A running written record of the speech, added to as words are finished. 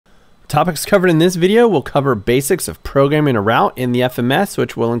Topics covered in this video will cover basics of programming a route in the FMS,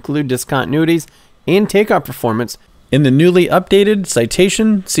 which will include discontinuities and takeoff performance in the newly updated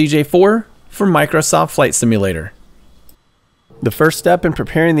Citation CJ4 for Microsoft Flight Simulator. The first step in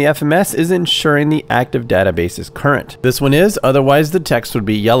preparing the FMS is ensuring the active database is current. This one is, otherwise the text would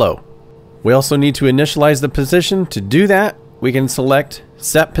be yellow. We also need to initialize the position. To do that, we can select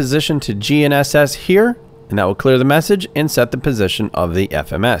Set Position to GNSS here, and that will clear the message and set the position of the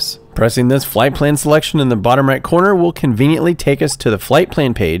FMS. Pressing this flight plan selection in the bottom right corner will conveniently take us to the flight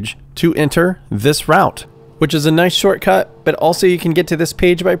plan page to enter this route, which is a nice shortcut, but also you can get to this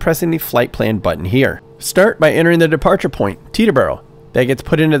page by pressing the flight plan button here. Start by entering the departure point, Teterboro. That gets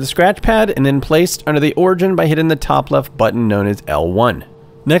put into the scratch pad and then placed under the origin by hitting the top left button known as L1.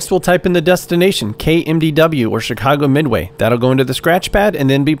 Next, we'll type in the destination, KMDW or Chicago Midway. That'll go into the scratch pad and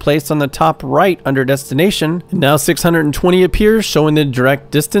then be placed on the top right under destination. And now 620 appears, showing the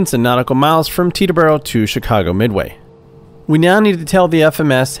direct distance in nautical miles from Teterboro to Chicago Midway. We now need to tell the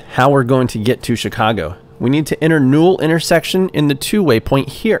FMS how we're going to get to Chicago. We need to enter Newell intersection in the two-way point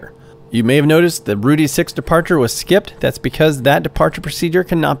here. You may have noticed the Route 6 departure was skipped. That's because that departure procedure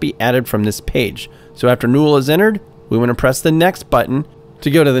cannot be added from this page. So after Newell is entered, we want to press the next button to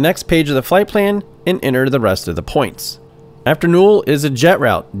go to the next page of the flight plan and enter the rest of the points. After Newell is a jet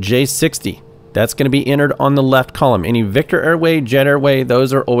route, J60. That's going to be entered on the left column. Any Victor Airway, Jet Airway,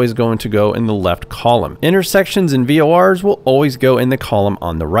 those are always going to go in the left column. Intersections and VORs will always go in the column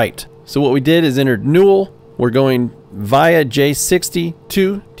on the right. So what we did is entered Newell. We're going via J60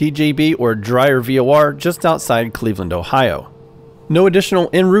 to DJB or Dreyer VOR just outside Cleveland, Ohio. No additional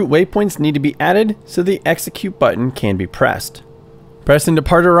en route waypoints need to be added, so the execute button can be pressed. Pressing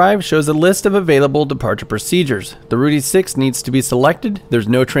Depart Arrive shows a list of available departure procedures. The Route 6 needs to be selected, there's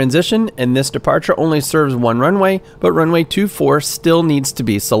no transition, and this departure only serves one runway, but runway 24 still needs to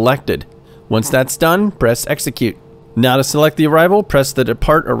be selected. Once that's done, press Execute. Now to select the arrival, press the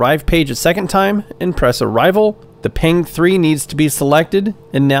Depart Arrive page a second time, and press Arrival. The Ping 3 needs to be selected,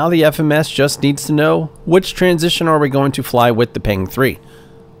 and now the FMS just needs to know which transition are we going to fly with the Ping 3.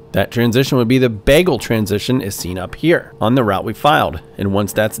 That transition would be the Bagel transition as seen up here on the route we filed. And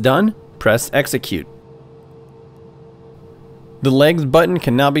once that's done, press Execute. The Legs button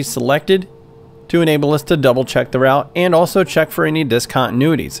can now be selected to enable us to double check the route and also check for any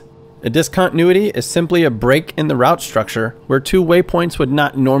discontinuities. A discontinuity is simply a break in the route structure where two waypoints would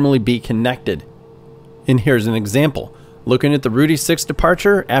not normally be connected. And here's an example. Looking at the Route 6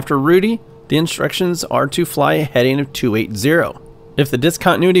 departure, after Route, the instructions are to fly a heading of 280. If the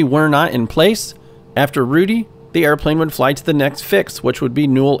discontinuity were not in place, after Route, the airplane would fly to the next fix, which would be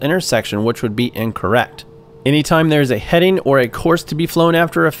Newell intersection, which would be incorrect. Anytime there's a heading or a course to be flown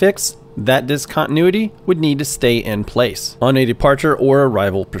after a fix, that discontinuity would need to stay in place on a departure or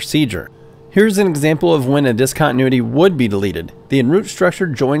arrival procedure. Here's an example of when a discontinuity would be deleted. The en route structure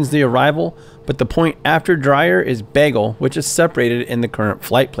joins the arrival, but the point after Dreyer is Bagel, which is separated in the current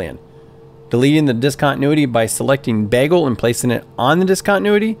flight plan. Deleting the discontinuity by selecting Bagel and placing it on the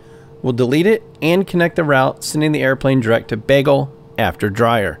discontinuity will delete it and connect the route, sending the airplane direct to Bagel after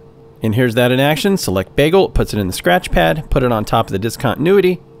Dreyer. And here's that in action. Select Bagel, it puts it in the scratch pad, put it on top of the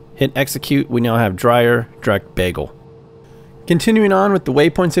discontinuity, hit Execute. We now have Dreyer, direct Bagel. Continuing on with the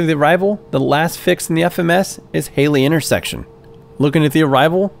waypoints of the arrival, the last fix in the FMS is Haley intersection. Looking at the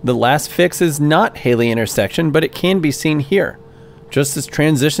arrival, the last fix is not Haley intersection, but it can be seen here. Just as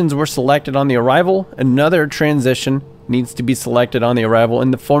transitions were selected on the arrival, another transition needs to be selected on the arrival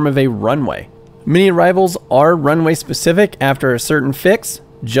in the form of a runway. Many arrivals are runway specific after a certain fix,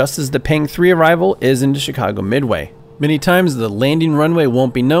 just as the Ping 3 arrival is into Chicago Midway. Many times the landing runway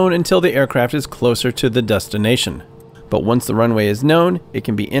won't be known until the aircraft is closer to the destination. But once the runway is known, it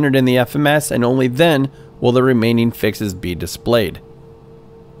can be entered in the FMS and only then will the remaining fixes be displayed.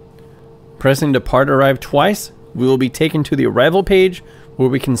 Pressing Depart Arrive twice, we will be taken to the arrival page where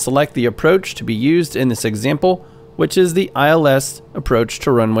we can select the approach to be used in this example, which is the ILS approach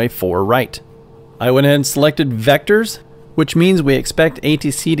to runway 4 right. I went ahead and selected vectors, which means we expect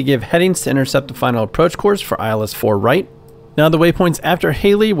ATC to give headings to intercept the final approach course for ILS 4 right. Now the waypoints after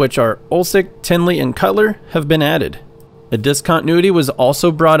Haley, which are Ulsick, Tinley, and Cutler, have been added. A discontinuity was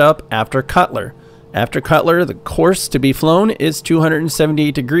also brought up after Cutler. After Cutler, the course to be flown is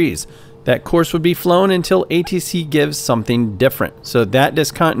 278 degrees. That course would be flown until ATC gives something different, so that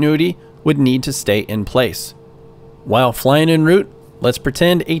discontinuity would need to stay in place. While flying en route, let's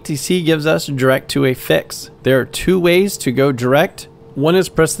pretend ATC gives us direct to a fix. There are two ways to go direct. One is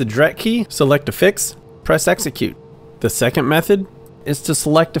press the direct key, select a fix, press Execute. The second method is to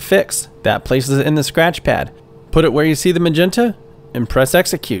select a fix. That places it in the scratch pad. Put it where you see the magenta and press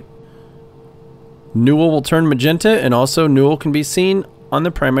Execute. Newell will turn magenta, and also Newell can be seen on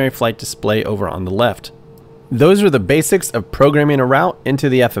the primary flight display over on the left. Those are the basics of programming a route into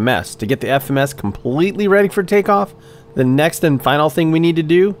the FMS. To get the FMS completely ready for takeoff, the next and final thing we need to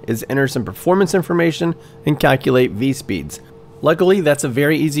do is enter some performance information and calculate V-speeds. Luckily, that's a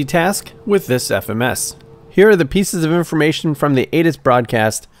very easy task with this FMS. Here are the pieces of information from the ATIS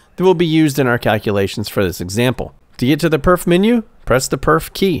broadcast that will be used in our calculations for this example. To get to the perf menu, press the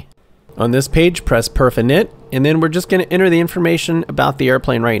perf key. On this page, press perf init, and then we're just going to enter the information about the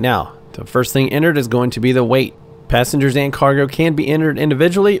airplane right now. The first thing entered is going to be the weight. Passengers and cargo can be entered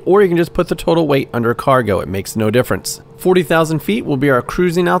individually, or you can just put the total weight under cargo. It makes no difference. 40,000 feet will be our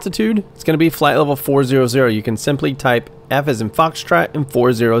cruising altitude. It's going to be flight level 400. You can simply type F as in Foxtrot and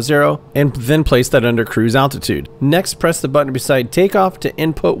 400 and then place that under cruise altitude. Next, press the button beside takeoff to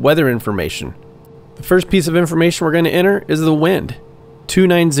input weather information. The first piece of information we're going to enter is the wind.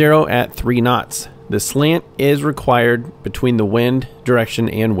 290 at 3 knots. The slant is required between the wind direction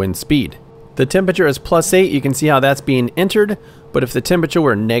and wind speed. The temperature is +8. You can see how that's being entered, but if the temperature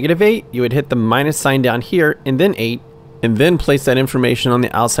were -8, you would hit the minus sign down here and then 8, and then place that information on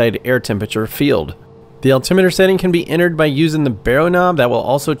the outside air temperature field. The altimeter setting can be entered by using the baro knob. That will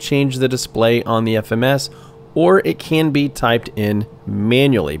also change the display on the FMS, or it can be typed in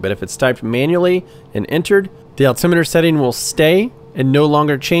manually. But if it's typed manually and entered, the altimeter setting will stay and no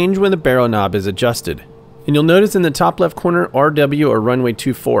longer change when the baro knob is adjusted. And you'll notice in the top left corner, RW or runway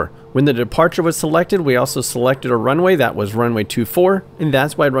 24. When the departure was selected, we also selected a runway that was runway 24, and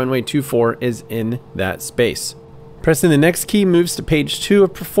that's why runway 24 is in that space. Pressing the next key moves to page 2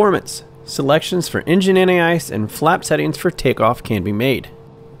 of performance. Selections for engine anti-ice and flap settings for takeoff can be made.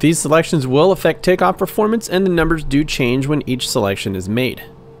 These selections will affect takeoff performance, and the numbers do change when each selection is made.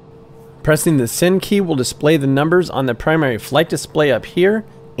 Pressing the send key will display the numbers on the primary flight display up here,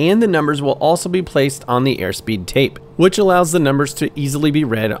 and the numbers will also be placed on the airspeed tape, which allows the numbers to easily be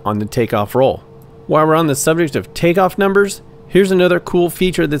read on the takeoff roll. While we're on the subject of takeoff numbers, here's another cool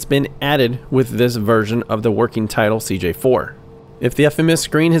feature that's been added with this version of the working title CJ4. If the FMS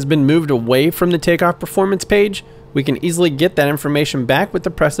screen has been moved away from the takeoff performance page, we can easily get that information back with the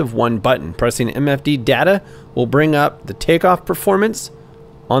press of one button. Pressing MFD data will bring up the takeoff performance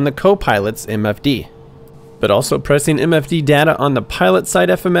on the co-pilot's MFD. But also pressing MFD data on the pilot side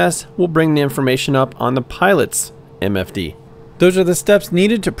FMS will bring the information up on the pilot's MFD. Those are the steps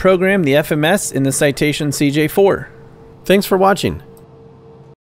needed to program the FMS in the Citation CJ4. Thanks for watching.